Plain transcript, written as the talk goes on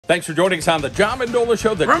Thanks for joining us on the John Mendola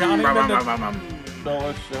Show, the Johnny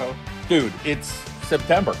Mendola Show. Dude, it's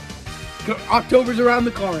September. October's around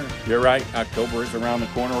the corner. You're right. October is around the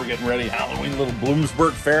corner. We're getting ready. Halloween, little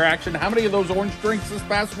Bloomsburg Fair action. How many of those orange drinks this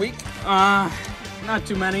past week? Not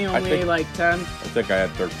too many. Only like 10. I think I had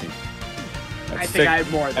 13. I think I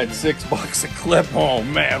had more than at $6 a clip. Oh,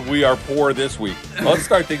 man, we are poor this week. Let's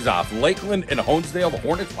start things off. Lakeland and Honesdale, the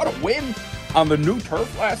Hornets. What a win on the new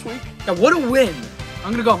turf last week. Now, what a win.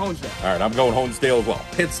 I'm going to go Honesdale. All right, I'm going Honesdale as well.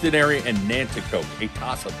 Pittston area and Nanticoke, a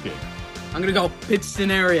toss-up game. I'm going to go Pittston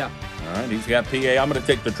area. All right, he's got PA. I'm going to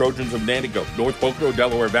take the Trojans of Nanticoke. North Pocono,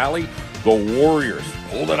 Delaware Valley. The Warriors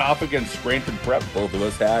pulled it off against Scranton Prep. Both of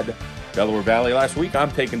us had Delaware Valley last week. I'm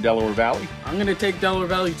taking Delaware Valley. I'm going to take Delaware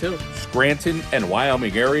Valley, too. Scranton and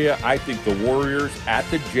Wyoming area. I think the Warriors at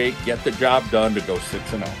the Jake get the job done to go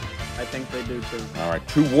 6-0. I think they do, too. All right,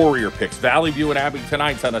 two Warrior picks. Valley View and Abington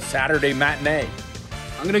Heights on a Saturday matinee.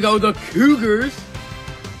 I'm going to go the Cougars.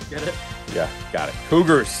 Get it? Yeah, got it.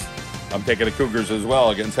 Cougars. I'm taking the Cougars as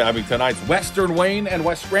well against Abington Heights. Western Wayne and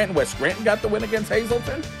West Scranton. West Scranton got the win against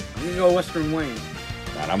Hazleton. I'm going to go Western Wayne.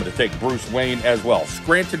 And I'm going to take Bruce Wayne as well.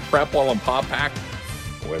 Scranton Prep while in Paw-Pack.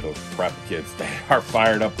 Boy, those prep kids, they are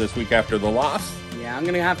fired up this week after the loss. Yeah, I'm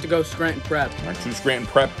going to have to go Scranton Prep. All right, two Scranton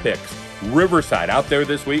Prep picks. Riverside out there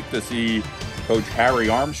this week to see Coach Harry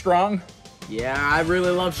Armstrong. Yeah, I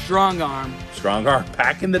really love Strong Arm. Strong Arm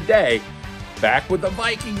back in the day. Back with the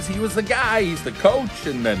Vikings, he was the guy. He's the coach.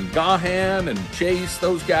 And then Gahan and Chase,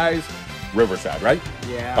 those guys. Riverside, right?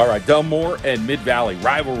 Yeah. All right, Dunmore and Mid-Valley.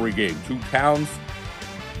 Rivalry game. Two towns.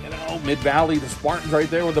 You know, Mid-Valley, the Spartans right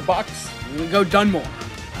there with the Bucks. I'm going to go Dunmore.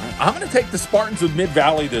 I'm going to take the Spartans of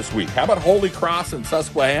Mid-Valley this week. How about Holy Cross and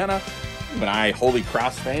Susquehanna? I'm Holy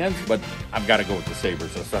Cross fans, but I've got to go with the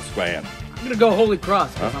Sabres of Susquehanna. I'm going to go Holy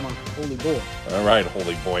Cross because I'm a holy boy. All right,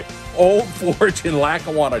 holy boy. Old Forge and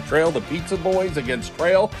Lackawanna Trail, the Pizza Boys against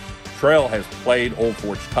Trail. Trail has played Old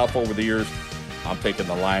Forge tough over the years. I'm taking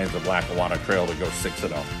the Lions of Lackawanna Trail to go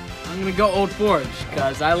 6-0. I'm going to go Old Forge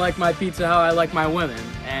because I like my pizza how I like my women.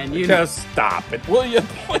 And you just stop it, will you?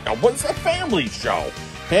 What's a family show?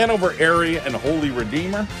 Hanover area and Holy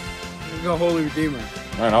Redeemer. I'm going to go Holy Redeemer.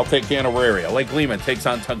 All right, I'll take Hanover area. Lake Lehman takes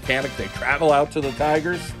on Tunkhannock. They travel out to the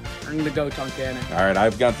Tigers. I'm going to go Tunkhannock. All right,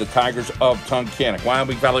 I've got the Tigers of Tunkhannock.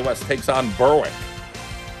 Wyoming Valley West takes on Berwick.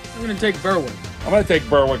 I'm going to take Berwick. I'm going to take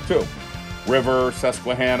Berwick, too. River,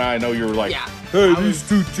 Susquehanna, I know you were like, yeah, hey, these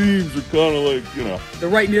two teams are kind of like, you know. They're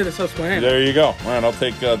right near the Susquehanna. There you go. All right, I'll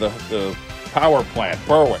take the power plant,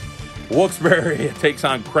 Berwick. Wilkes-Barre takes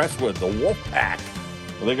on Crestwood, the Wolf Pack.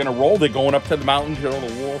 Are they going to roll? They're going up to the mountain, you know,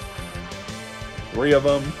 the Wolf. Three of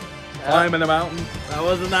them climbing the mountain. That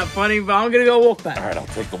wasn't that funny, but I'm going to go Wolfpack. All right, I'll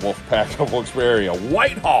take the Wolfpack of Wilkes-Barre.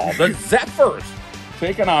 Whitehall, the Zephyrs,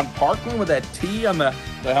 taking on Parkland with that T on the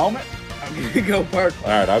helmet. I'm going to go Parkland.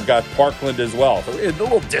 All right, I've got Parkland as well. So a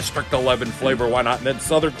little District 11 flavor, why not? And then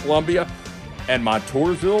Southern Columbia and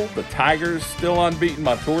Montoursville. The Tigers still unbeaten.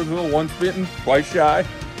 Montoursville, once bitten, twice shy.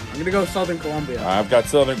 I'm going to go Southern Columbia. I've got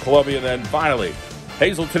Southern Columbia. And then finally,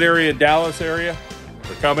 Hazleton area and Dallas area.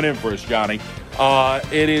 They're coming in for us, Johnny.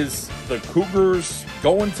 It is the Cougars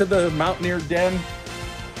going to the Mountaineer Den.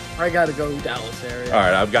 I got to go Dallas area. All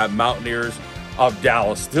right, I've got Mountaineers of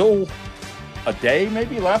Dallas. Still a day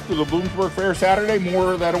maybe left of the Bloomsburg Fair Saturday.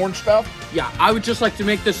 More of that orange stuff. Yeah, I would just like to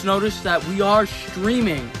make this notice that we are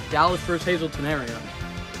streaming Dallas versus Hazleton area.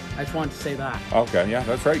 I just wanted to say that. Okay, yeah,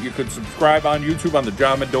 that's right. You could subscribe on YouTube on the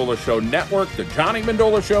John Mendola Show Network, the Johnny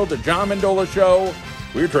Mendola Show, the John Mendola Show.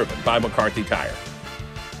 We're driven by McCarthy Tire.